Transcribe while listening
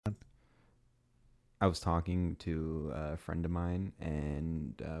I was talking to a friend of mine,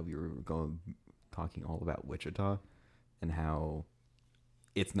 and we were talking all about Wichita and how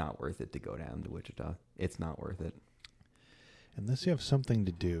it's not worth it to go down to Wichita. It's not worth it. Unless you have something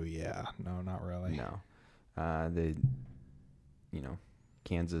to do, yeah. No, not really. No.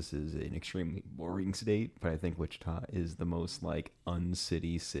 Kansas is an extremely boring state, but I think Wichita is the most like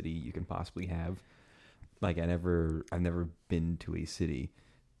uncity city you can possibly have. Like I've never been to a city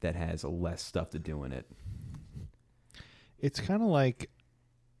that has less stuff to do in it. It's kind of like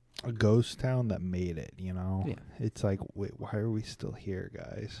a ghost town that made it, you know? Yeah. It's like, wait, why are we still here,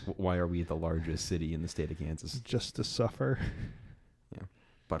 guys? Why are we the largest city in the state of Kansas? Just to suffer? Yeah.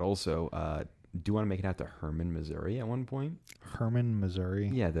 But also, do you want to make it out to Herman, Missouri at one point? Herman, Missouri?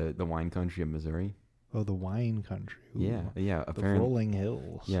 Yeah, the wine country of Missouri. Oh, the wine country. Ooh. Yeah. The rolling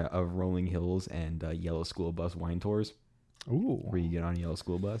hills. Yeah, of rolling hills and yellow school bus wine tours. Ooh. Where you get on a yellow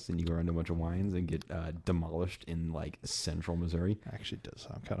school bus and you go around a bunch of wines and get demolished in like central Missouri. Actually does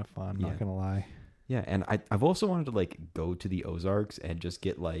sound kind of fun, Yeah. not going to lie. Yeah, and I've also wanted to like go to the Ozarks and just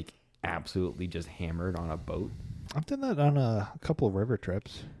get like absolutely just hammered on a boat. I've done that on a couple of river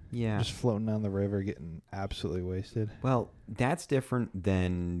trips. Yeah. Just floating down the river, getting absolutely wasted. Well, that's different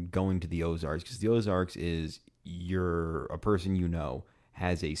than going to the Ozarks, because the Ozarks is a person you know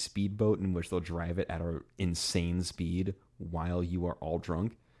has a speedboat in which they'll drive it at an insane speed while you are all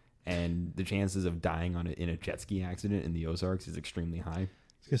drunk, and the chances of dying in a jet ski accident in the Ozarks is extremely high. I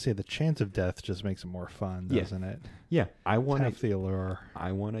was going to say, the chance of death just makes it more fun, doesn't it? Yeah, Half the allure.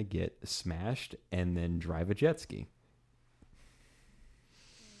 I want to get smashed and then drive a jet ski.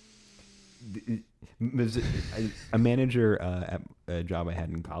 A manager at a job I had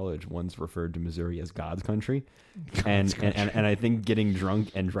in college once referred to Missouri as God's country. And I think getting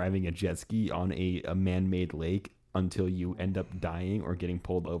drunk and driving a jet ski on a man-made lake until you end up dying or getting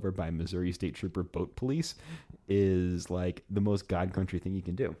pulled over by Missouri State Trooper boat police is like the most God country thing you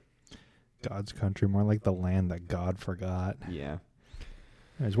can do. God's country, more like the land that God forgot. Yeah.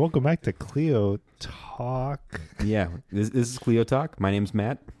 Anyways, welcome back to Cleo Talk. Yeah, this is Cleo Talk. My name's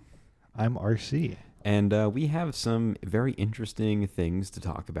Matt. I'm RC. And we have some very interesting things to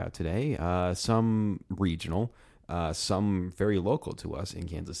talk about today. Some regional, some very local to us in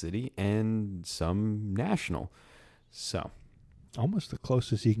Kansas City, and some national. So, almost the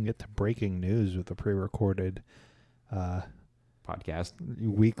closest you can get to breaking news with a pre-recorded podcast,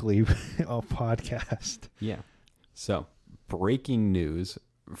 weekly podcast. Yeah. So, breaking news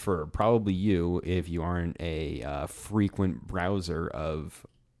for probably you if you aren't a frequent browser of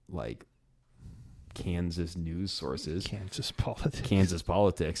like Kansas news sources. Kansas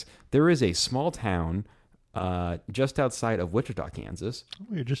politics. There is a small town just outside of Wichita, Kansas.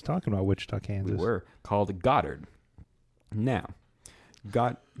 We were just talking about Wichita, Kansas. We were, called Goddard. Now,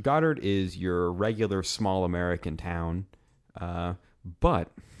 Goddard is your regular small American town,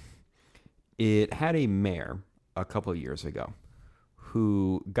 but it had a mayor a couple of years ago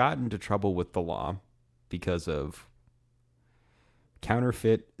who got into trouble with the law because of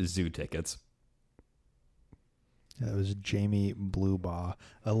counterfeit zoo tickets. That was Jamie Bluebaugh,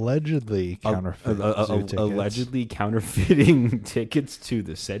 allegedly counterfeit zoo tickets. Allegedly counterfeiting tickets to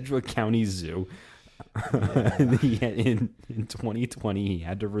the Sedgwick County Zoo. Yeah. in 2020, he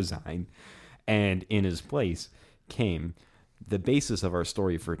had to resign, and in his place came the basis of our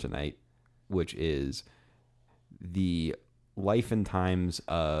story for tonight, which is the life and times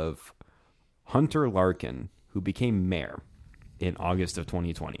of Hunter Larkin, who became mayor in August of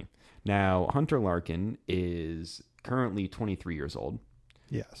 2020. Now, Hunter Larkin is currently 23 years old.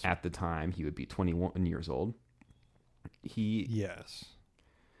 Yes. At the time, he would be 21 years old. Yes.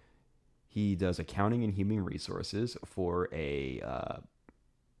 He does accounting and human resources for a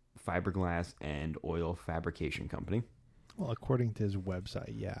fiberglass and oil fabrication company. Well, according to his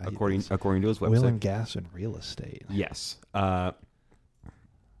website, yeah. According to his website. Oil and gas and real estate. Yes.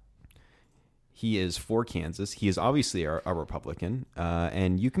 He is for Kansas. He is obviously a Republican.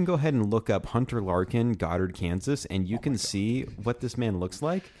 And you can go ahead and look up Hunter Larkin, Goddard, Kansas, and you can see what this man looks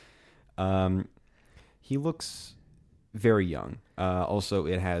like. He looks very young. Also,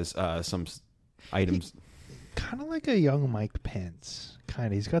 it has some items. Kind of like a young Mike Pence. Kind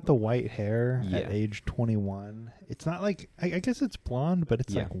of. He's got the white hair at age 21. It's not like, I guess it's blonde, but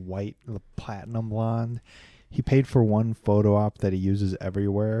it's like white, the platinum blonde. He paid for one photo op that he uses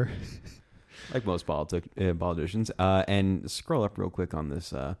everywhere. Like most politicians. And scroll up real quick on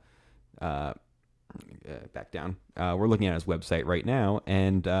this, back down. We're looking at his website right now,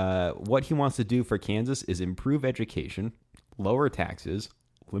 and what he wants to do for Kansas is improve education, lower taxes,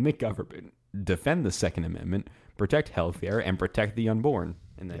 limit government, defend the Second Amendment, protect healthcare, and protect the unborn.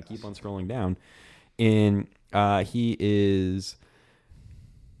 And then keep on scrolling down. He is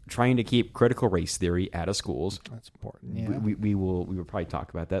trying to keep critical race theory out of schools. That's important. Yeah. We will probably talk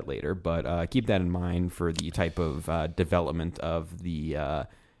about that later, but keep that in mind for the type of development of the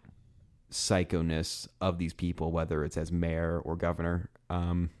psychoness of these people, whether it's as mayor or governor.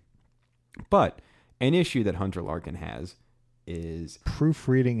 But an issue that Hunter Larkin has is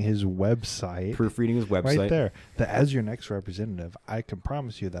proofreading his website. Right there. That as your next representative, I can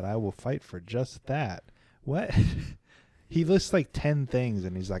promise you that I will fight for just that. What? He lists like 10 things,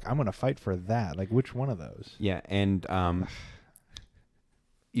 and he's like, I'm going to fight for that. Like, which one of those? Yeah, and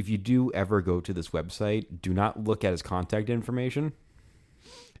if you do ever go to this website, do not look at his contact information.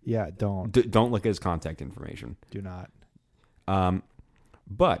 Yeah, don't. Don't look at his contact information. Do not.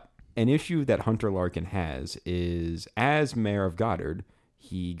 But an issue that Hunter Larkin has is, as mayor of Goddard,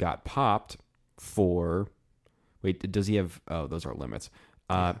 he got popped for... Wait, does he have... Oh, those are limits.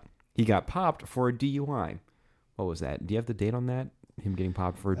 He got popped for a DUI. What was that? Do you have the date on that? Him getting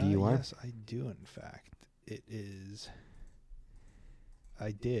popped for a DUI? Yes, I do, in fact. It is...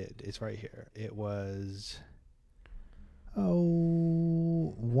 I did. It's right here. It was...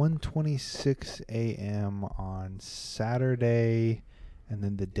 1:26 a.m. on Saturday, and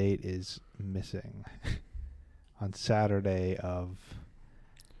then the date is missing. On Saturday of...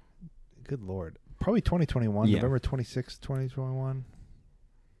 Good Lord. Probably 2021, yeah. November 26, 2021.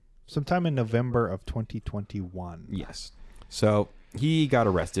 Sometime in November of 2021. Yes. So he got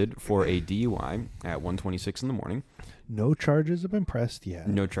arrested for a DUI at 1:26 in the morning. No charges have been pressed yet.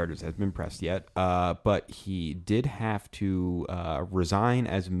 But he did have to resign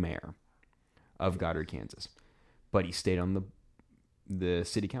as mayor of Goddard, Kansas. But he stayed on the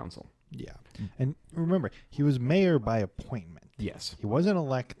city council. Yeah. And remember, he was mayor by appointment. Yes. He wasn't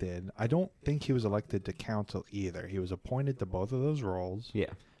elected. I don't think he was elected to council either. He was appointed to both of those roles.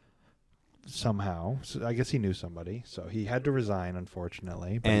 Yeah. Somehow. So I guess he knew somebody. So he had to resign,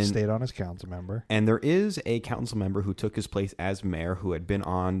 unfortunately. But he stayed on as council member. And there is a council member who took his place as mayor who had been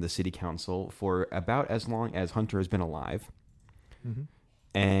on the city council for about as long as Hunter has been alive. Mm-hmm.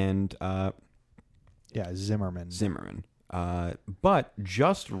 And... Zimmerman. But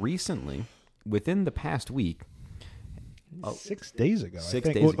just recently, within the past week... 6 days ago, 6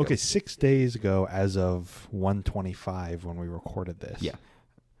 days ago. Okay, 6 days ago as of 1:25 when we recorded this. Yeah.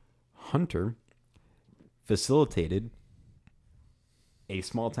 Hunter facilitated a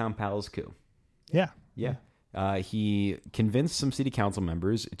small-town palace coup. Yeah. Yeah. He convinced some city council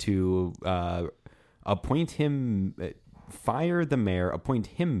members to appoint him, fire the mayor, appoint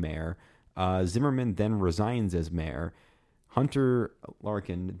him mayor. Zimmerman then resigns as mayor. Hunter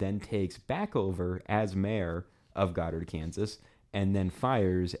Larkin then takes back over as mayor of Goddard, Kansas, and then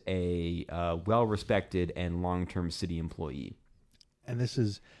fires a well-respected and long-term city employee. And this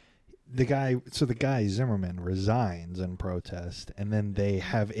is the guy. So the guy Zimmerman resigns in protest, and then they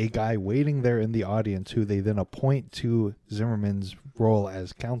have a guy waiting there in the audience who they then appoint to Zimmerman's role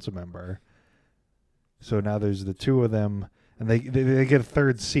as council member. So now there's the two of them, and they get a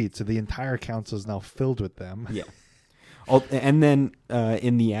third seat. So the entire council is now filled with them. Yeah. Oh, and then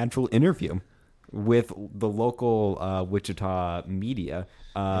in the actual interview with the local Wichita media,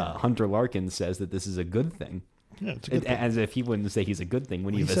 Hunter Larkin says that this is a good thing. Yeah, it's a good thing. As if he wouldn't say he's a good thing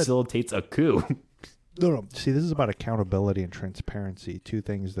when he facilitates a coup. No. See, this is about accountability and transparency. Two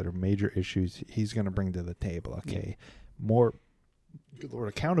things that are major issues he's going to bring to the table. Okay, more, good Lord,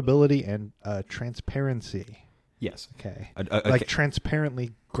 accountability and transparency. Yes. Okay. Like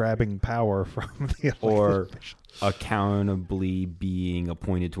transparently grabbing power from the elected or officials. Accountably being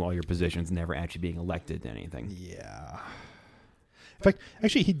appointed to all your positions, never actually being elected to anything. Yeah. In fact,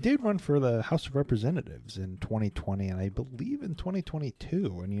 actually, he did run for the House of Representatives in 2020, and I believe in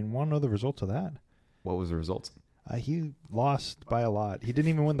 2022. And you want to know the results of that? What was the results? He lost by a lot. He didn't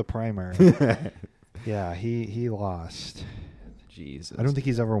even win the primary. Yeah, he lost. Jesus. I don't think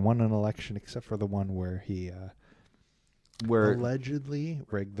he's ever won an election except for the one where he allegedly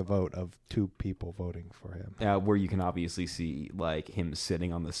rigged the vote of two people voting for him. Where you can obviously see like him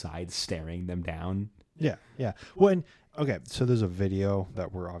sitting on the side staring them down. Yeah. Well, okay, so there's a video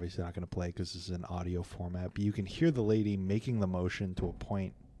that we're obviously not going to play because this is an audio format, but you can hear the lady making the motion to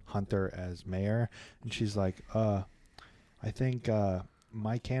appoint Hunter as mayor, and she's like, I think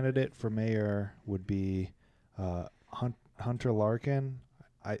my candidate for mayor would be Hunter Larkin.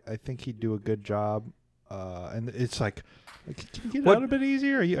 I think he'd do a good job. And it's like, can you get it out a bit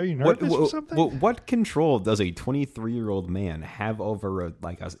easier? Are you nervous or something? What control does a 23-year-old man have over an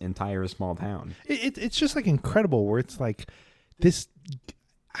entire small town? It's just like incredible where it's like this.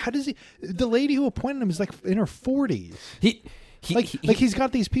 How does he? The lady who appointed him is like in her 40s.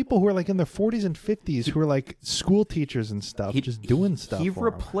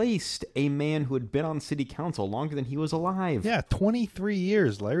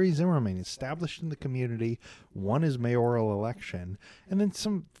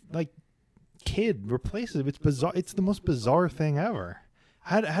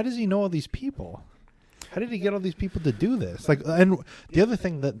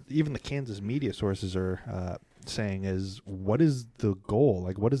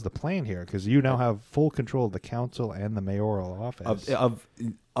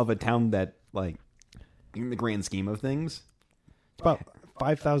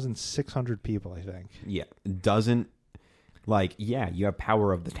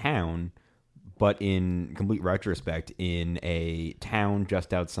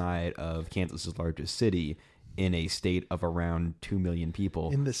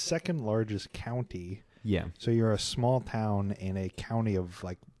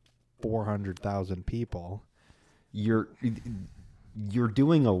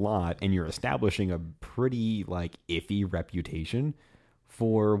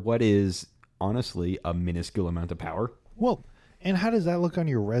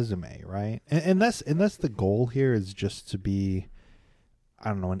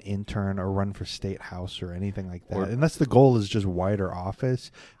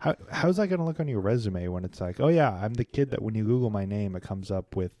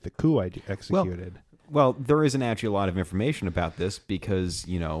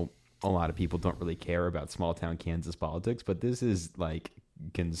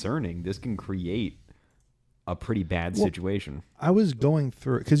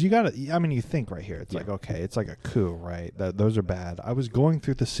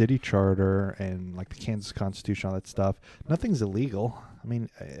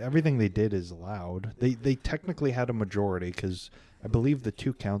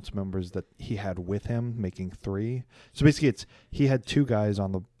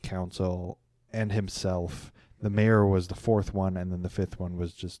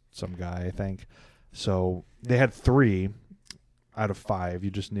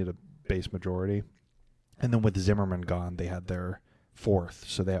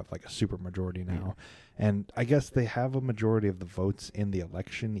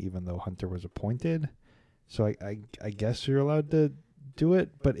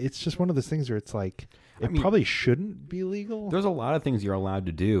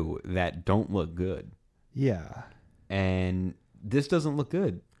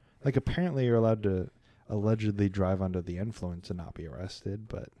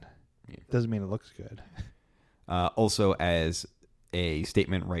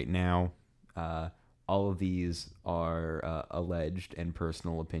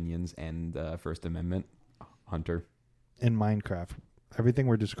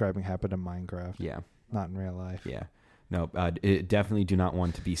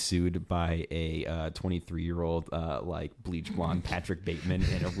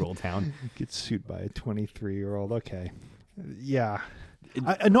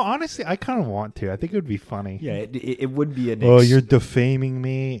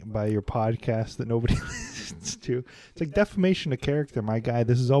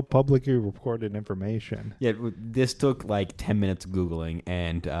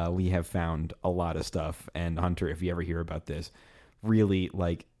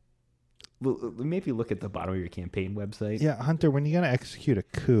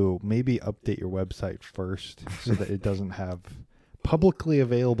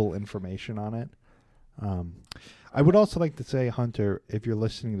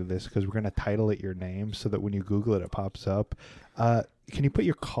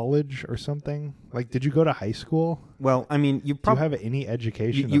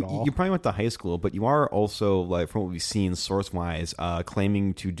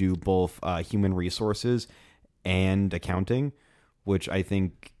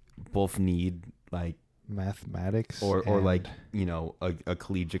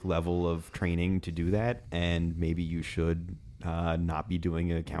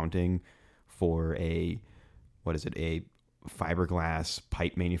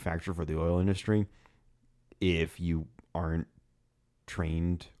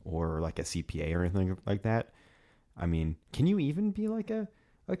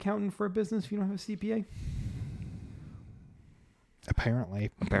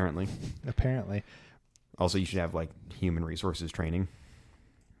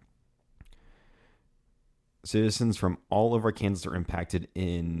 citizens from all over Kansas are impacted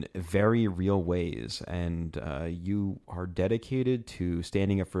in very real ways, and you are dedicated to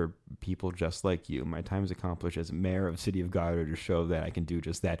standing up for people just like you. My time is accomplished as mayor of the city of Goddard to show that I can do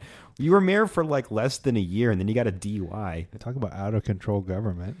just that. You were mayor for like less than a year, and then you got a DUI. Talk about out of control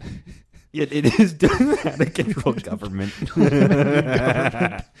government. It is out of control government.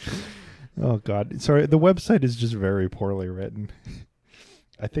 Oh, God. Sorry, the website is just very poorly written.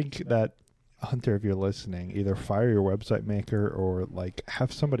 I think that, Hunter, if you're listening, either fire your website maker or like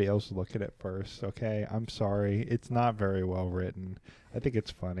have somebody else look at it first. Okay, I'm sorry, it's not very well written. I think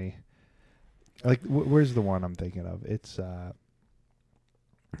it's funny. Like, where's the one I'm thinking of? It's oh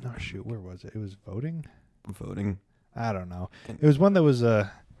shoot, where was it? It was voting. I don't know. It was one that was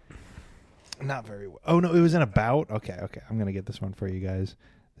not very well. Oh no, it was in About. Okay, I'm gonna get this one for you guys.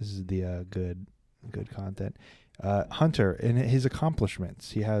 This is the good content. Hunter, in his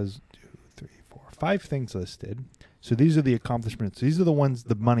accomplishments, he has 5 things listed. So these are the accomplishments. These are the ones,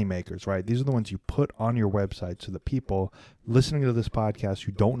 the money makers, right? These are the ones you put on your website so that people listening to this podcast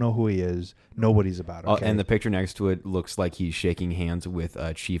who don't know who he is know what he's about. Okay? And the picture next to it looks like he's shaking hands with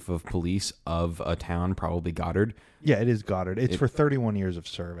a chief of police of a town, probably Goddard. Yeah, it is Goddard. It's for 31 years of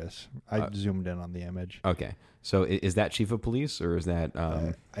service. I zoomed in on the image. Okay. So is that chief of police or is that...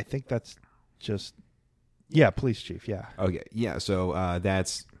 I think that's just... Yeah, police chief, yeah. Okay, yeah. So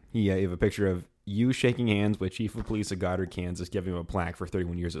that's... Yeah, you have a picture of you shaking hands with Chief of Police of Goddard, Kansas, giving him a plaque for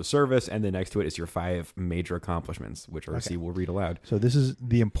 31 years of service, and then next to it is your 5 major accomplishments, which RC will read aloud. So this is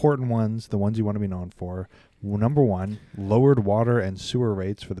the important ones, the ones you want to be known for. Well, number 1, lowered water and sewer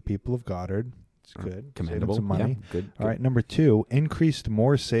rates for the people of Goddard. It's good. Commendable. Saving some money. Yeah, good. All right, number 2, increased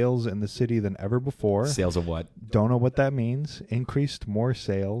more sales in the city than ever before. Sales of what? Don't know what that means. Increased more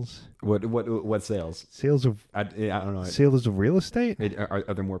sales. What sales? Sales of... I don't know. Sales of real estate? Are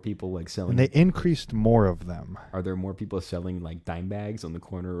there more people like selling? And they increased more of them. Are there more people selling like dime bags on the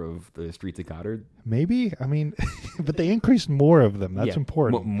corner of the streets of Goddard? Maybe. I mean, but they increased more of them. That's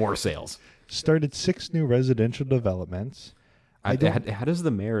important. More sales. Started 6 new residential developments. How does the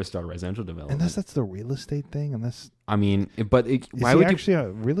mayor start residential development? Unless that's the real estate thing. I mean, but why would he actually a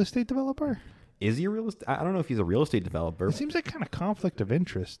real estate developer? Is he a real estate? I don't know if he's a real estate developer. It seems like kind of conflict of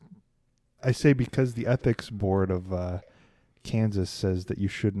interest. I say because the ethics board of Kansas says that you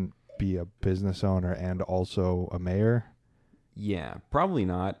shouldn't be a business owner and also a mayor. Yeah, probably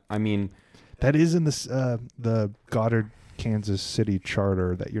not. I mean, that is in the Goddard, Kansas City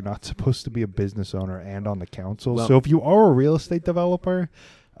charter that you're not supposed to be a business owner and on the council. So if you are a real estate developer,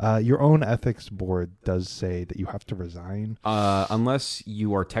 your own ethics board does say that you have to resign. Unless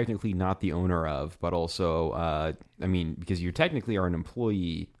you are technically not the owner of, but also, I mean, because you technically are an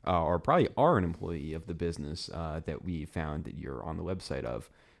employee or probably are an employee of the business that we found that you're on the website of.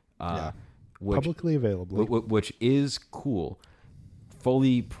 Publicly available. Which is cool.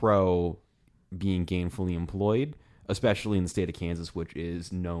 Fully pro being gainfully employed, especially in the state of Kansas, which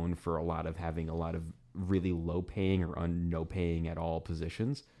is known for having a lot of really low paying or no paying at all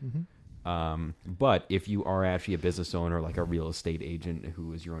positions. Mm-hmm. But if you are actually a business owner, like a real estate agent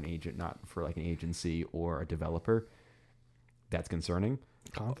who is your own agent, not for like an agency or a developer, that's concerning.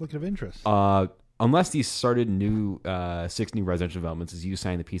 Conflict of interest. Unless these started 6 new residential developments, is you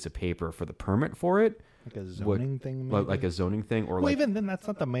sign the piece of paper for the permit for it. Like a zoning thing? Maybe? Like a zoning thing? Or even then, that's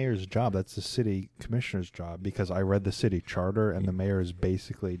not the mayor's job. That's the city commissioner's job, because I read the city charter, and the mayor is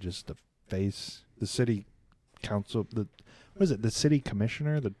basically just the face, the city council, what is it, the city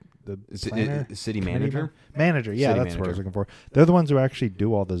commissioner, the planner? City manager? Manager, yeah, that's what I was looking for. They're the ones who actually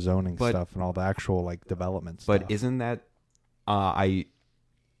do all the zoning stuff and all the actual like development stuff. But isn't that,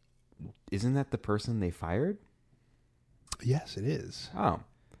 isn't that the person they fired? Yes, it is. Oh.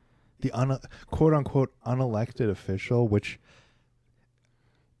 The quote-unquote unelected official, which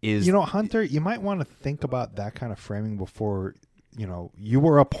is... Hunter, you might want to think about that kind of framing before, you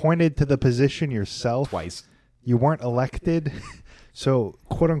were appointed to the position yourself. Twice. You weren't elected. So,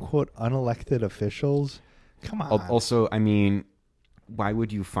 quote-unquote unelected officials, come on. Also, I mean, why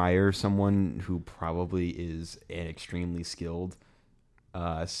would you fire someone who probably is an extremely skilled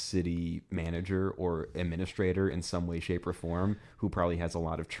city manager or administrator in some way, shape, or form, who probably has a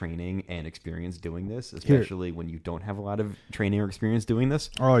lot of training and experience doing this, especially when you don't have a lot of training or experience doing this?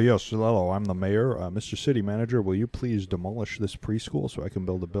 Oh, yes. Hello, I'm the mayor. Mr. City Manager, will you please demolish this preschool so I can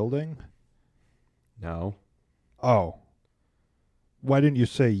build a building? No. Oh. Why didn't you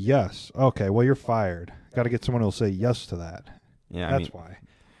say yes? Okay, well, you're fired. Got to get someone who'll say yes to that. Yeah, That's why.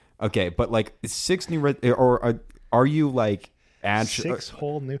 Okay, but like 6 new... are you like... 6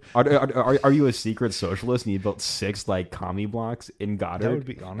 whole new. Are you a secret socialist and you built 6 like commie blocks in Goddard? That would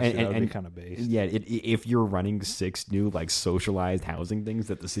be honestly, that would be kind of based. Yeah, if you're running 6 new like socialized housing things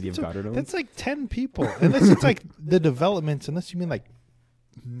that the city of Goddard owns, that's like 10 people. Unless it's like the developments, unless you mean like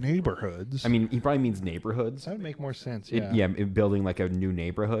neighborhoods. I mean, he probably means neighborhoods. That would make more sense. Building like a new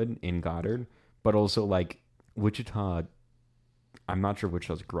neighborhood in Goddard, but also like Wichita. I'm not sure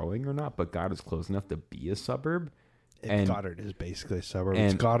Wichita's growing or not, but Goddard's close enough to be a suburb. And Goddard is basically a suburb.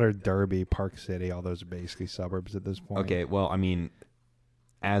 It's Goddard, Derby, Park City. All those are basically suburbs at this point. Okay, well, I mean,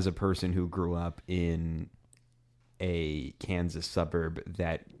 as a person who grew up in a Kansas suburb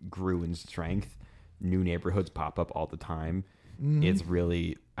that grew in strength, new neighborhoods pop up all the time. Mm-hmm. It's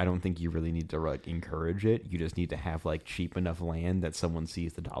really, I don't think you really need to like encourage it. You just need to have like cheap enough land that someone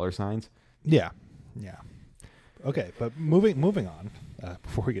sees the dollar signs. Yeah. Okay, but moving on,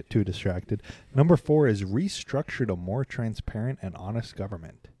 before we get too distracted, number 4 is restructured a more transparent and honest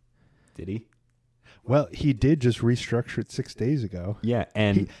government. Did he? Well, he did just restructure it 6 days ago. Yeah,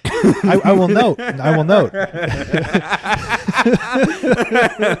 and I will note.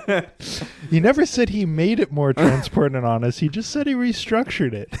 He never said he made it more transparent and honest. He just said he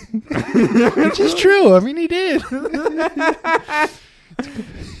restructured it, which is true. I mean, he did.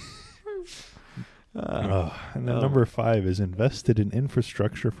 And then number 5 is invested in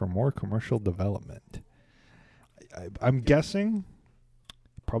infrastructure for more commercial development. I'm guessing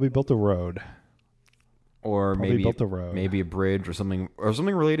probably built a road. Or maybe a bridge or something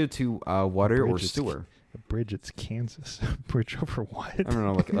related to water or sewer. A bridge, it's Kansas. A bridge over what? I don't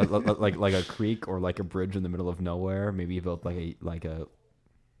know, like a creek or like a bridge in the middle of nowhere. Maybe you built like a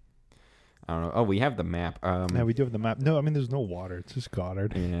I don't know. Oh, we have the map. Yeah, we do have the map. No, I mean there's no water. It's just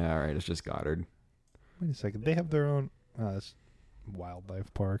Goddard. Yeah, all right. It's just Goddard. Wait a second. They have their own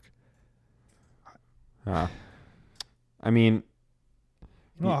wildlife park. I mean,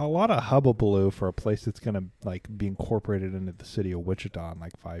 a lot of hubbubaloo for a place that's gonna like be incorporated into the city of Wichita in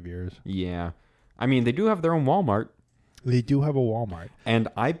like 5 years. Yeah, I mean they do have their own Walmart. They do have a Walmart, and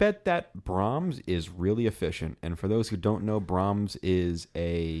I bet that Brahms is really efficient. And for those who don't know, Brahms is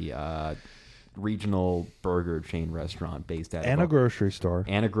a regional burger chain restaurant based out of a grocery store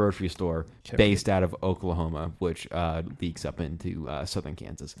based out of Oklahoma, which leaks up into southern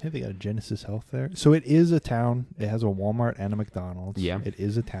Kansas. Hey, they got a Genesis Health there, so it is a town. It has a Walmart and a McDonald's. Yeah, it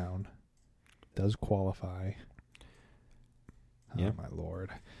is a town. Does qualify. Yeah, oh, my Lord.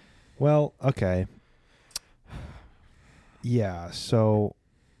 Well, okay. Yeah, so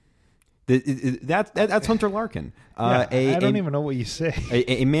that's Hunter Larkin. I don't even know what you say.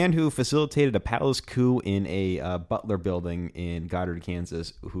 A man who facilitated a palace coup in a Butler building in Goddard,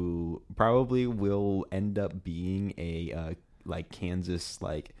 Kansas, who probably will end up being a Kansas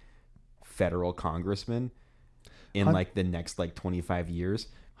federal congressman in the next 25 years.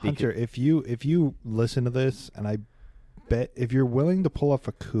 Hunter, if you listen to this, and I bet if you're willing to pull off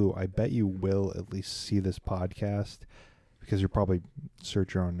a coup, I bet you will at least see this podcast. Because you'll probably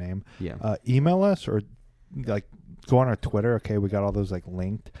search your own name. Yeah. Email us or go on our Twitter. Okay, we got all those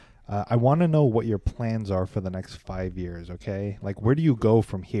linked. I want to know what your plans are for the next 5 years. Okay, where do you go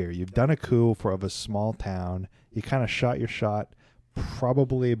from here? You've done a coup of a small town. You kind of shot your shot,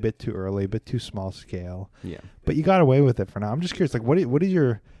 probably a bit too early, a bit too small scale. Yeah. But you got away with it for now. I'm just curious. Are you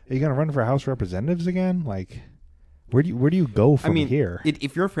going to run for House of Representatives again? Where do you go from here?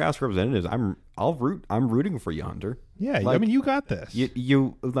 If you're for House of Representatives, I'm rooting for you, Hunter. Yeah, I mean you got this.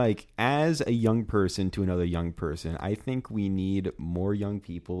 You as a young person to another young person, I think we need more young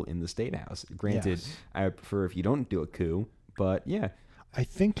people in the state house. Granted, yes. I prefer if you don't do a coup, but yeah. I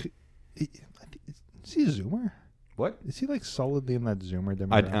think is he a Zoomer? What? Is he solidly in that Zoomer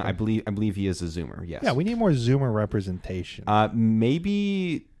demographic? I believe he is a Zoomer. Yes. Yeah, we need more Zoomer representation.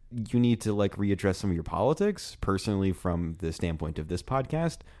 Maybe you need to readdress some of your politics personally from the standpoint of this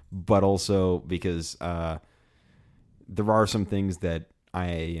podcast, but also because there are some things that I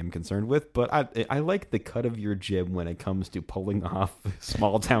am concerned with. But I like the cut of your jib when it comes to pulling off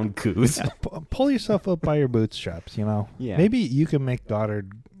small town coups. Yeah, pull yourself up by your bootstraps, Yeah. Maybe you can make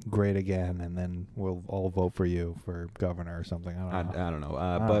Goddard great again, and then we'll all vote for you for governor or something. I don't know.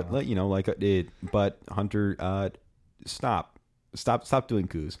 But Hunter, Stop doing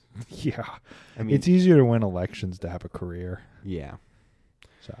coups. Yeah. I mean, it's easier to win elections to have a career. Yeah.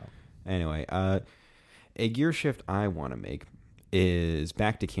 So anyway, a gear shift I want to make is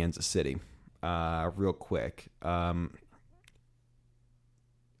back to Kansas City. Real quick. What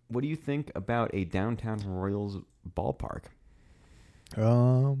do you think about a downtown Royals ballpark?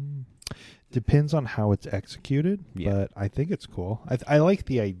 Depends on how it's executed, but I think it's cool. I like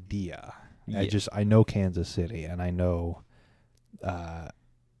the idea. Yeah. I know Kansas City, and I know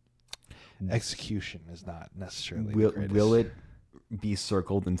execution is not necessarily will it be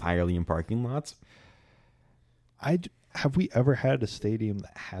circled entirely in parking lots? Have we ever had a stadium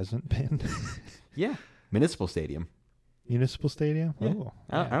that hasn't been? Yeah, Municipal Stadium. Municipal Stadium? Yeah. Oh,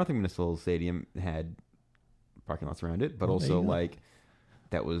 I don't think Municipal Stadium had parking lots around it, but also like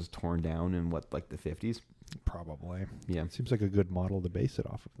that was torn down in what, like the 50s? Probably. Yeah. It seems like a good model to base it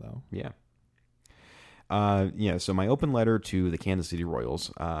off of, though. Yeah. So my open letter to the Kansas City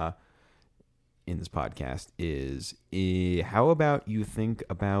Royals in this podcast is, how about you think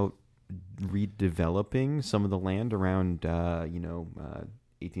about redeveloping some of the land around,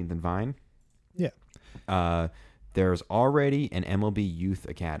 18th and Vine? Yeah. There's already an MLB youth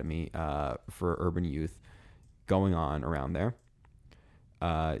academy for urban youth going on around there.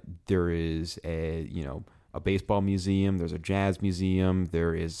 There is a baseball museum. There's a jazz museum.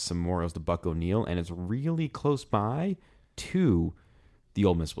 There is some memorials to Buck O'Neil, and it's really close by to the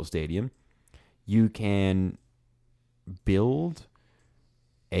old Municipal Stadium. You can build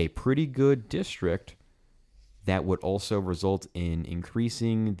a pretty good district that would also result in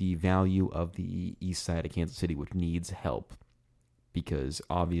increasing the value of the east side of Kansas City, which needs help. Because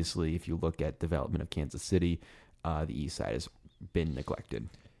obviously, if you look at development of Kansas City, the east side has been neglected.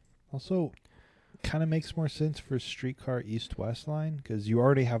 Also, kind of makes more sense for streetcar east-west line, because you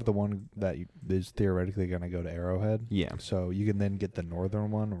already have the one that is theoretically going to go to Arrowhead. Yeah. So you can then get the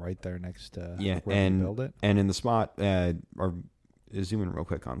northern one right there next to where you build it. And in the spot, or zoom in real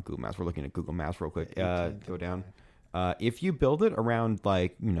quick on Google Maps. We're looking at Google Maps real quick. Go down. If you build it around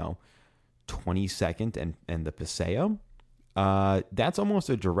 22nd and the Paseo, that's almost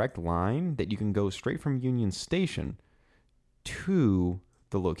a direct line that you can go straight from Union Station to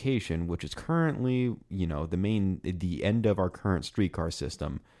the location, which is currently, the end of our current streetcar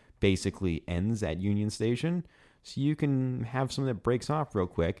system basically ends at Union Station. So you can have something that breaks off real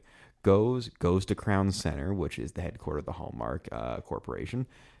quick, goes to Crown Center, which is the headquarters of the Hallmark Corporation,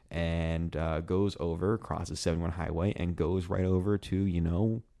 and goes over, crosses 71 Highway, and goes right over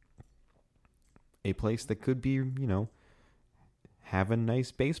to, a place that could be, have a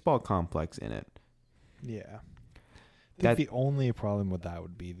nice baseball complex in it. Yeah. I think the only problem with that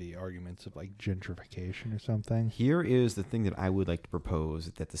would be the arguments of like gentrification or something. Here is the thing that I would like to propose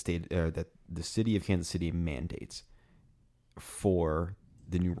that that the city of Kansas City mandates for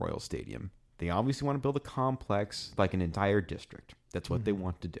the new Royal Stadium. They obviously want to build a complex, like an entire district. That's what they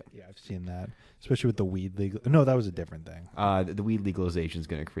want to do. Yeah, I've seen that, especially with the weed legal. No, that was a different thing. The weed legalization is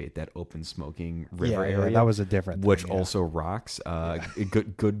going to create that open smoking river area. Yeah, that was a different thing, which also rocks.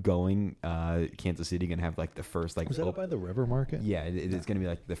 Good going. Kansas City going to have like the first like. Was that up by the river market? Yeah, it's going to be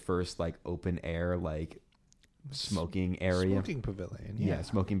like the first like open air like smoking area. Smoking pavilion. Yeah,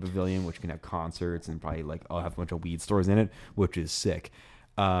 smoking pavilion, which can have concerts and probably like have a bunch of weed stores in it, which is sick.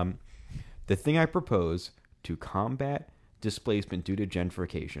 The thing I propose to combat displacement due to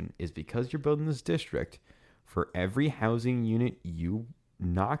gentrification is, because you're building this district, for every housing unit you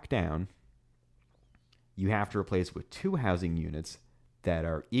knock down, you have to replace with 2 housing units that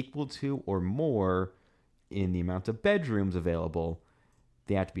are equal to or more in the amount of bedrooms available.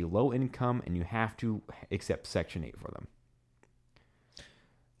 They have to be low income, and you have to accept Section 8 for them. Do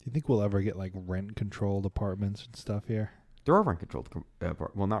you think we'll ever get like rent controlled apartments and stuff here? There are rent controlled,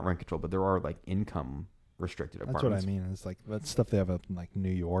 well, not rent controlled, but there are like income restricted apartments. That's what I mean. It's like that stuff they have up in like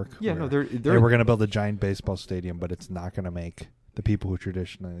New York. Yeah, no, we're going to build a giant baseball stadium, but it's not going to make the people who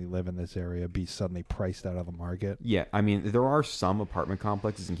traditionally live in this area be suddenly priced out of the market. Yeah, I mean, there are some apartment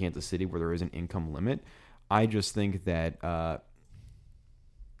complexes in Kansas City where there is an income limit. I just think that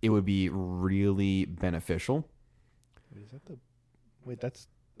it would be really beneficial. That's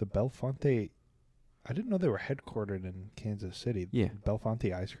the Belfonte. I didn't know they were headquartered in Kansas City. Yeah.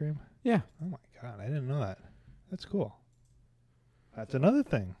 Belfonte Ice Cream? Yeah. Oh, my God. I didn't know that. That's cool. That's another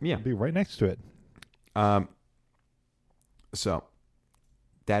thing. Yeah. It'll be right next to it. So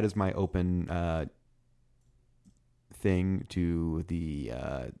that is my open thing to the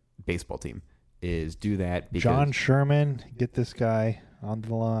baseball team, is do that. John Sherman, get this guy on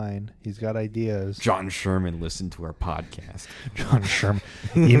the line. He's got ideas. John Sherman, listen to our podcast. John Sherman.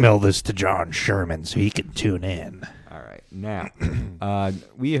 Email this to John Sherman so he can tune in. All right. Now,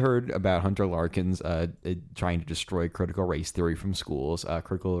 we heard about Hunter Larkin's trying to destroy critical race theory from schools.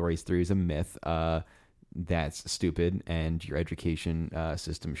 Critical race theory is a myth. That's stupid, and your education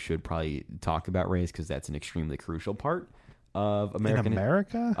system should probably talk about race, because that's an extremely crucial part of American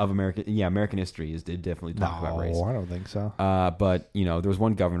American history did definitely talk about race. No, I don't think so. But there's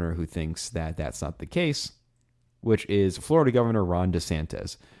one governor who thinks that that's not the case, which is Florida Governor Ron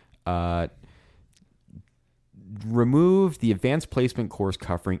DeSantis. removed the advanced placement course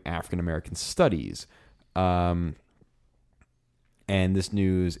covering African American studies. And this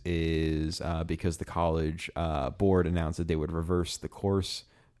news is because the college board announced that they would reverse the course.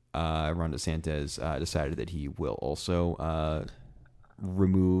 Ron DeSantis decided that he will also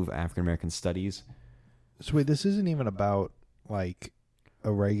remove African American studies. So wait, this isn't even about like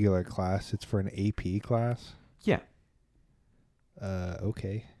a regular class. It's for an AP class? Yeah.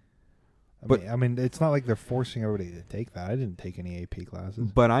 Okay. I mean, it's not like they're forcing everybody to take that. I didn't take any AP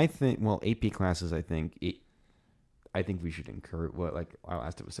classes. But I think, AP classes, I think we should encourage. Well, like our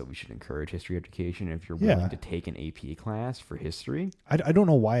last episode, we should encourage history education. If you're willing to take an AP class for history, I don't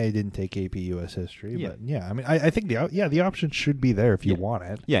know why I didn't take AP US history, but I mean, I think the option should be there if you want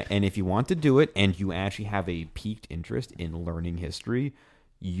it. Yeah, and if you want to do it, and you actually have a piqued interest in learning history,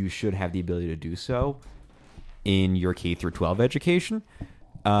 you should have the ability to do so in your K through 12 education.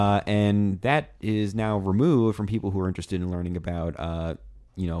 And that is now removed from people who are interested in learning about,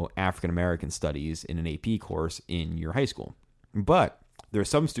 African American studies in an AP course in your high school. But there are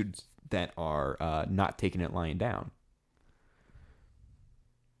some students that are not taking it lying down.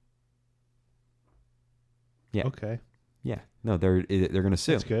 Yeah. Okay. Yeah. No, they're going to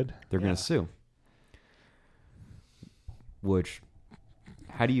sue. That's good. They're going to sue. Which,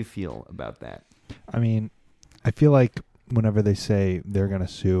 how do you feel about that? I mean, I feel like whenever they say they're going to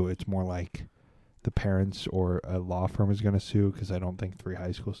sue, it's more like the parents or a law firm is going to sue, because I don't think 3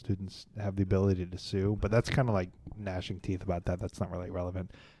 high school students have the ability to sue. But that's kind of like gnashing teeth about that. That's not really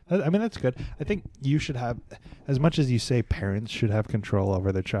relevant. I mean, that's good. I think you should have, as much as you say parents should have control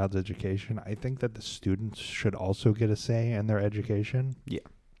over their child's education, I think that the students should also get a say in their education. Yeah.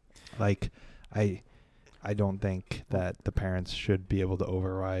 Like, I don't think that the parents should be able to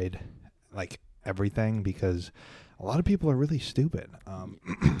override, like, everything, because a lot of people are really stupid.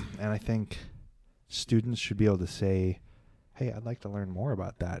 And I think students should be able to say, hey, I'd like to learn more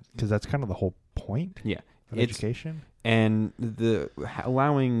about that, because that's kind of the whole point of education. And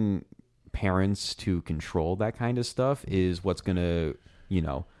allowing parents to control that kind of stuff is what's going to,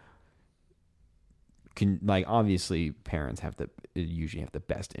 obviously parents usually have the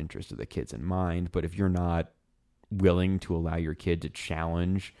best interest of the kids in mind, but if you're not willing to allow your kid to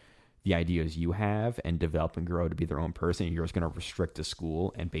challenge the ideas you have and develop and grow to be their own person, you're just going to restrict a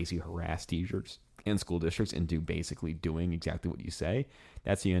school and basically harass teachers and school districts into basically doing exactly what you say.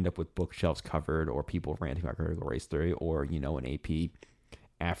 That's how you end up with bookshelves covered, or people ranting about critical race theory, or, an AP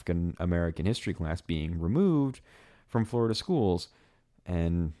African American history class being removed from Florida schools.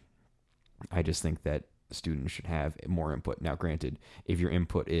 And I just think that students should have more input. Now, granted, if your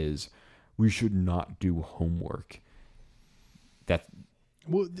input is, we should not do homework,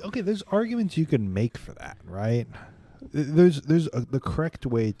 well, okay, there's arguments you can make for that, right? There's the correct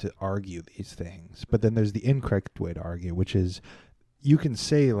way to argue these things, but then there's the incorrect way to argue, which is you can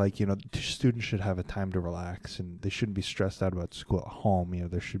say, like, students should have a time to relax and they shouldn't be stressed out about school at home.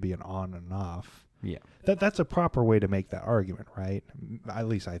 There should be an on and off. Yeah. That's a proper way to make that argument, right? At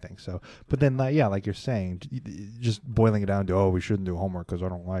least I think so. But then, like you're saying, just boiling it down to, we shouldn't do homework because I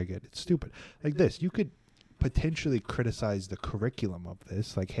don't like it. It's stupid. Like this, you could potentially criticize the curriculum of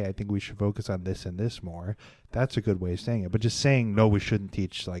this, like, hey, I think we should focus on this and this more. That's a good way of saying it. But just saying, no, we shouldn't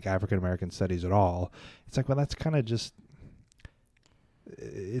teach, like, African American studies at all, it's like, well, that's kind of just,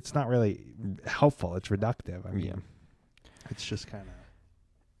 it's not really helpful. It's reductive. I mean, it's just kind of.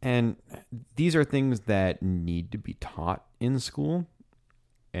 And these are things that need to be taught in school.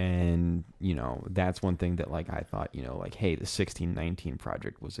 And, that's one thing that, like, I thought, hey, the 1619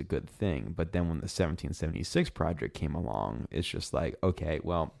 project was a good thing. But then when the 1776 project came along, it's just like, okay,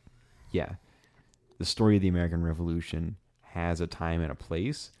 well, yeah, the story of the American Revolution has a time and a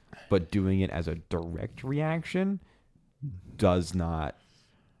place, but doing it as a direct reaction does not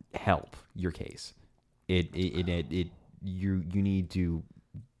help your case. You need to,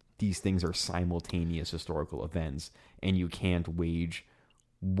 these things are simultaneous historical events, and you can't wage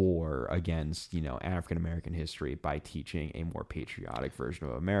war against, African American history by teaching a more patriotic version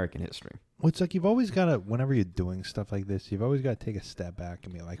of American history. Well, it's like you've always got to, whenever you're doing stuff like this, you've always got to take a step back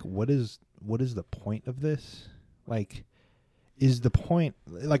and be like, what is the point of this? Like, is the point,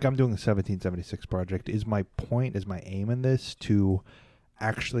 like, I'm doing the 1776 project, is my aim in this to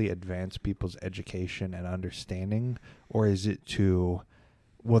actually advance people's education and understanding, or is it to,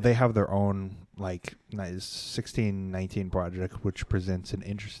 well, they have their own, like, 1619 project, which presents an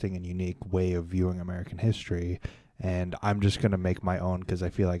interesting and unique way of viewing American history, and I'm just going to make my own because I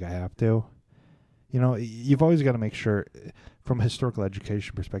feel like I have to. You've always got to make sure, from a historical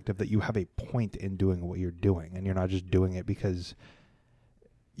education perspective, that you have a point in doing what you're doing, and you're not just doing it because,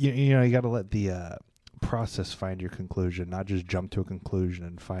 you got to let the process find your conclusion, not just jump to a conclusion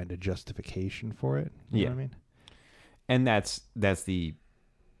and find a justification for it. You know what I mean? And that's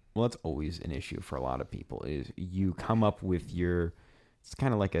always an issue for a lot of people is you come up with it's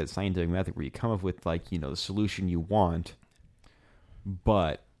kind of like a scientific method where you come up with like, the solution you want,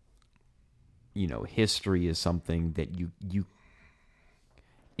 but, history is something that you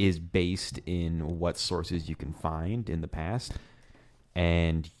is based in what sources you can find in the past.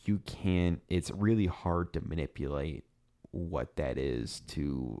 And it's really hard to manipulate what that is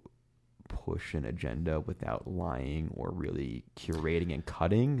to push an agenda without lying or really curating and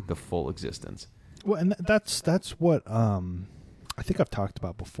cutting the full existence. Well, and that's what I think I've talked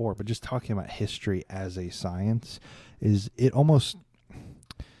about before, but just talking about history as a science is it almost,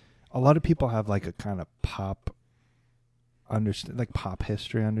 a lot of people have like a kind of pop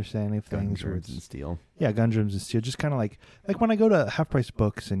history understanding of things. Guns, Germs, and Steel. Yeah, Guns, Germs, and Steel. Just kind of like when I go to Half Price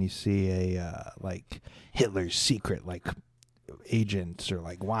Books and you see a like Hitler's secret like agents or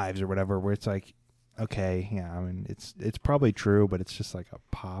like wives or whatever, where it's like, okay, yeah, I mean it's probably true, but it's just like a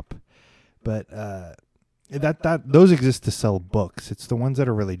pop. But that those exist to sell books. It's the ones that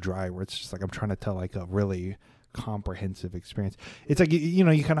are really dry where it's just like I'm trying to tell like a really comprehensive experience. It's like you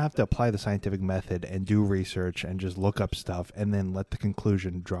kind of have to apply the scientific method and do research and just look up stuff and then let the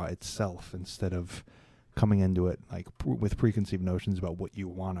conclusion draw itself instead of coming into it like with preconceived notions about what you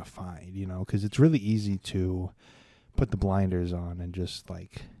want to find, because it's really easy to put the blinders on and just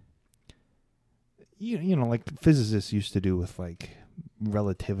like like physicists used to do with like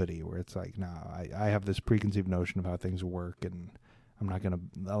relativity, where it's like, I have this preconceived notion of how things work and I'm not going to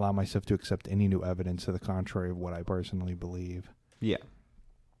allow myself to accept any new evidence to the contrary of what I personally believe. Yeah.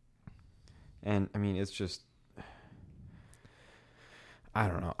 And, I mean, it's just, I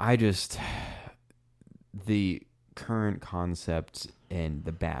don't know. The current concept and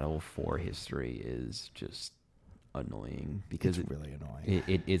the battle for history is just annoying because it's really annoying.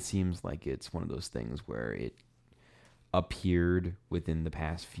 It seems like it's one of those things where it appeared within the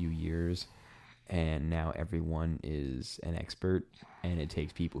past few years and now everyone is an expert, and it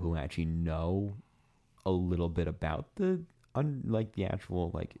takes people who actually know a little bit about the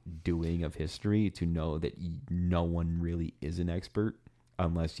actual like doing of history to know that no one really is an expert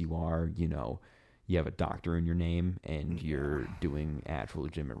unless you are, you have a doctor in your name and you're doing actual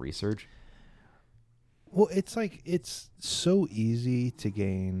legitimate research. Well, it's like it's so easy to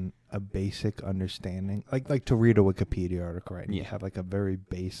gain a basic understanding, like to read a Wikipedia article, right? And you have like a very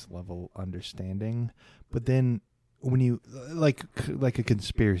base level understanding, but then when you like a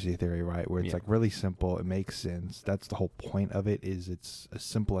conspiracy theory, right, where it's like really simple, it makes sense. That's the whole point of it, is it's a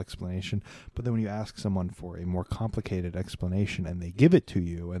simple explanation. But then when you ask someone for a more complicated explanation and they give it to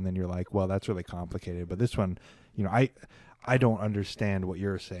you, and then you're like, well, that's really complicated, but this one, I don't understand what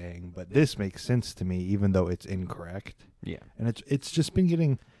you're saying, but this makes sense to me, even though it's incorrect. Yeah. And it's just been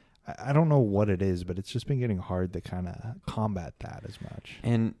getting, I don't know what it is, but it's just been getting hard to kind of combat that as much.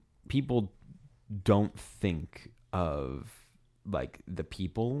 And people don't think of like the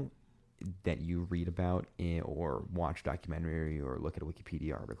people that you read about or watch a documentary or look at a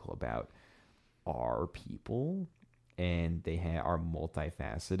Wikipedia article about are people, and they are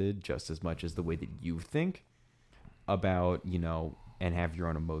multifaceted just as much as the way that you think about, and have your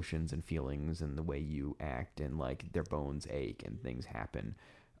own emotions and feelings and the way you act, and like their bones ache and things happen.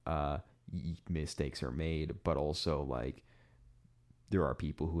 Mistakes are made, but also like there are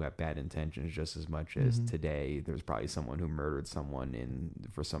people who have bad intentions just as much as today there's probably someone who murdered someone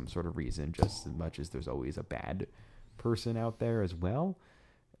for some sort of reason, just as much as there's always a bad person out there as well.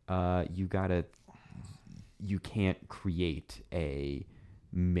 You can't create a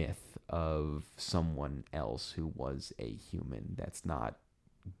myth of someone else who was a human. That's not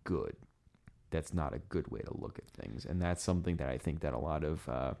good. That's not a good way to look at things. And that's something that I think that a lot of,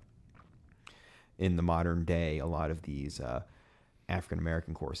 in the modern day, a lot of these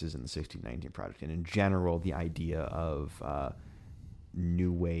African-American courses in the 1619 Project, and in general, the idea of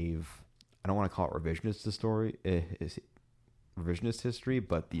new wave, I don't want to call it revisionist history,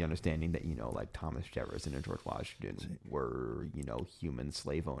 but the understanding that, like Thomas Jefferson and George Washington were, human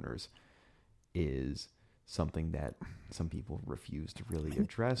slave owners, is something that some people refuse to really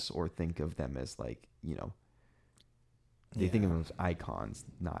address or think of them as like, they think of them as icons,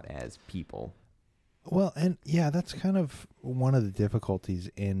 not as people. Well, and that's kind of one of the difficulties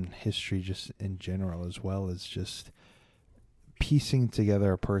in history just in general, as well as just piecing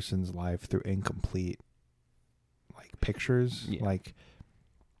together a person's life through incomplete like pictures. Like,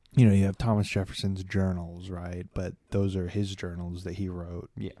 you have Thomas Jefferson's journals, right? But those are his journals that he wrote.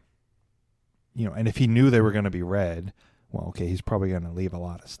 Yeah. And if he knew they were going to be read, well, okay, he's probably going to leave a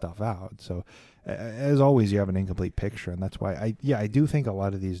lot of stuff out. So, as always, you have an incomplete picture, and that's why I do think a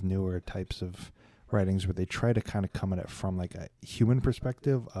lot of these newer types of writings where they try to kind of come at it from like a human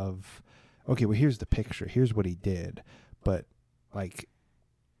perspective of, okay, well, here's the picture, here's what he did, but like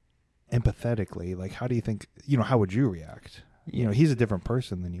empathetically, like how do you think, how would you react? He's a different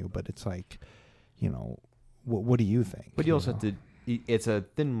person than you, but it's like, what do you think? But you also have to. It's a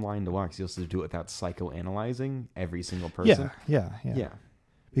thin line to walk. So you also have to do it without psychoanalyzing every single person. Yeah.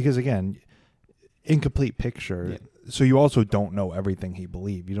 Because again, incomplete picture. Yeah. So you also don't know everything he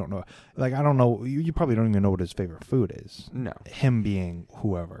believed. You don't know. Like I don't know. You probably don't even know what his favorite food is. No. Him being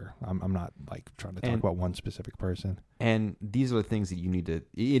whoever. I'm not like trying to talk about one specific person. And these are the things that you need to.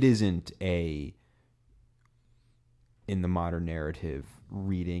 It isn't in the modern narrative,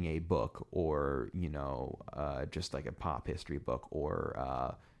 reading a book or, just like a pop history book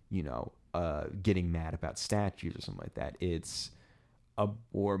or, getting mad about statues or something like that. It's a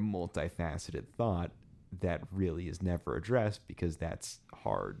more multifaceted thought that really is never addressed because that's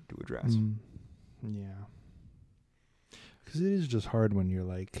hard to address. Yeah. Because it is just hard when you're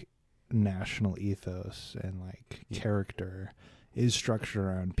like national ethos and like character is structured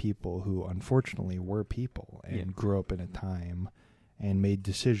around people who unfortunately were people and grew up in a time and made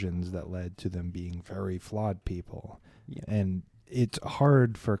decisions that led to them being very flawed people. Yeah. And it's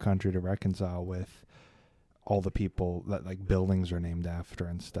hard for a country to reconcile with all the people that like buildings are named after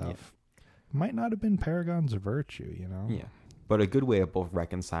and stuff. Yeah. Might not have been paragons of virtue, Yeah. But a good way to both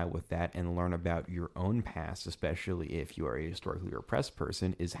reconcile with that and learn about your own past, especially if you are a historically repressed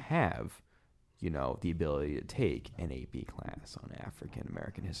person, is have the ability to take an AP class on African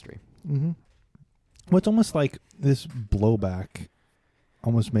American history. Mm-hmm. Well, it's almost like this blowback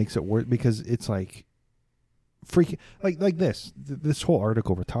almost makes it worse because it's like freaking like this whole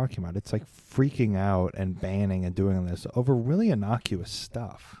article we're talking about. It's like freaking out and banning and doing this over really innocuous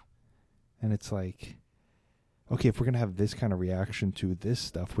stuff, and it's like, okay, if we're gonna have this kind of reaction to this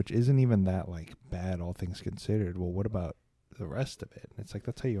stuff, which isn't even that like bad, all things considered, well, what about the rest of it? And it's like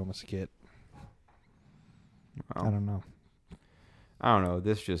that's how you almost get. Well, I don't know. I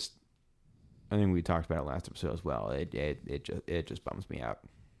think we talked about it last episode as well. It just bums me out.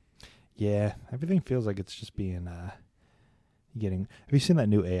 Yeah, everything feels like it's just being getting. Have you seen that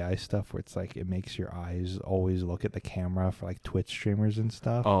new AI stuff where it's like it makes your eyes always look at the camera for like Twitch streamers and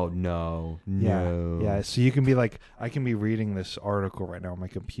stuff? Oh no. Yeah. So you can be like, I can be reading this article right now on my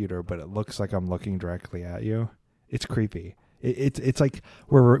computer, but it looks like I'm looking directly at you. It's creepy. It's like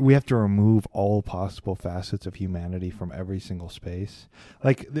we have to remove all possible facets of humanity from every single space.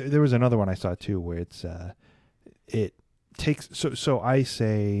 Like there was another one I saw too where it's it takes so I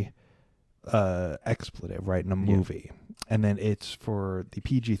say expletive right in a movie, and then it's for the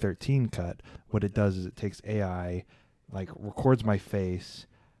PG-13 cut. What it does is it takes AI, like records my face,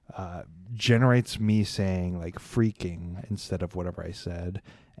 generates me saying like freaking instead of whatever I said,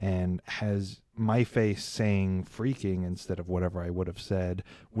 and has my face saying freaking instead of whatever I would have said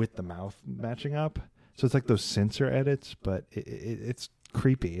with the mouth matching up. So it's like those censor edits, but it's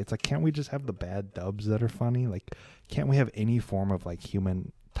creepy. It's like, can't we just have the bad dubs that are funny? Like, can't we have any form of like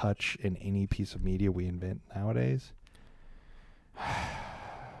human touch in any piece of media we invent nowadays?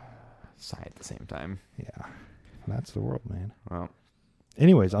 Sigh at the same time. Yeah, that's the world, man. Well,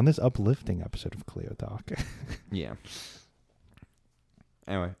 anyways, on this uplifting episode of Cleo Talk. Yeah.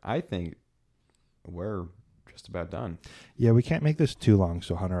 Anyway, I think we're just about done. Yeah, we can't make this too long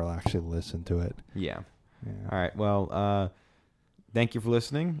so Hunter will actually listen to it. Yeah. All right. Well, thank you for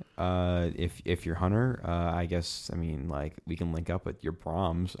listening. If you're Hunter, I guess, like we can link up with your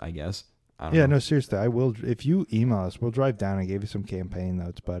proms, I guess. I don't know. No, seriously, I will. If you email us, we'll drive down and give you some campaign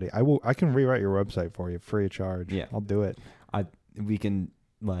notes, buddy. I can rewrite your website for you free of charge. Yeah. I'll do it. We can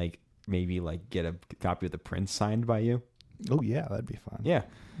maybe get a copy of the print signed by you. Oh yeah, that'd be fun. Yeah.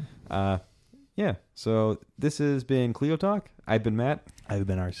 Yeah. So this has been Cleo Talk. I've been Matt. I've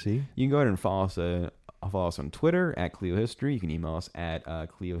been RC. You can go ahead and follow us on Twitter at Cleo History. You can email us at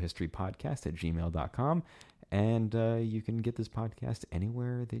cleohistorypodcast@gmail.com. And you can get this podcast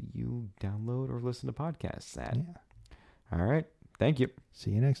anywhere that you download or listen to podcasts at. Yeah. All right. Thank you. See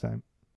you next time.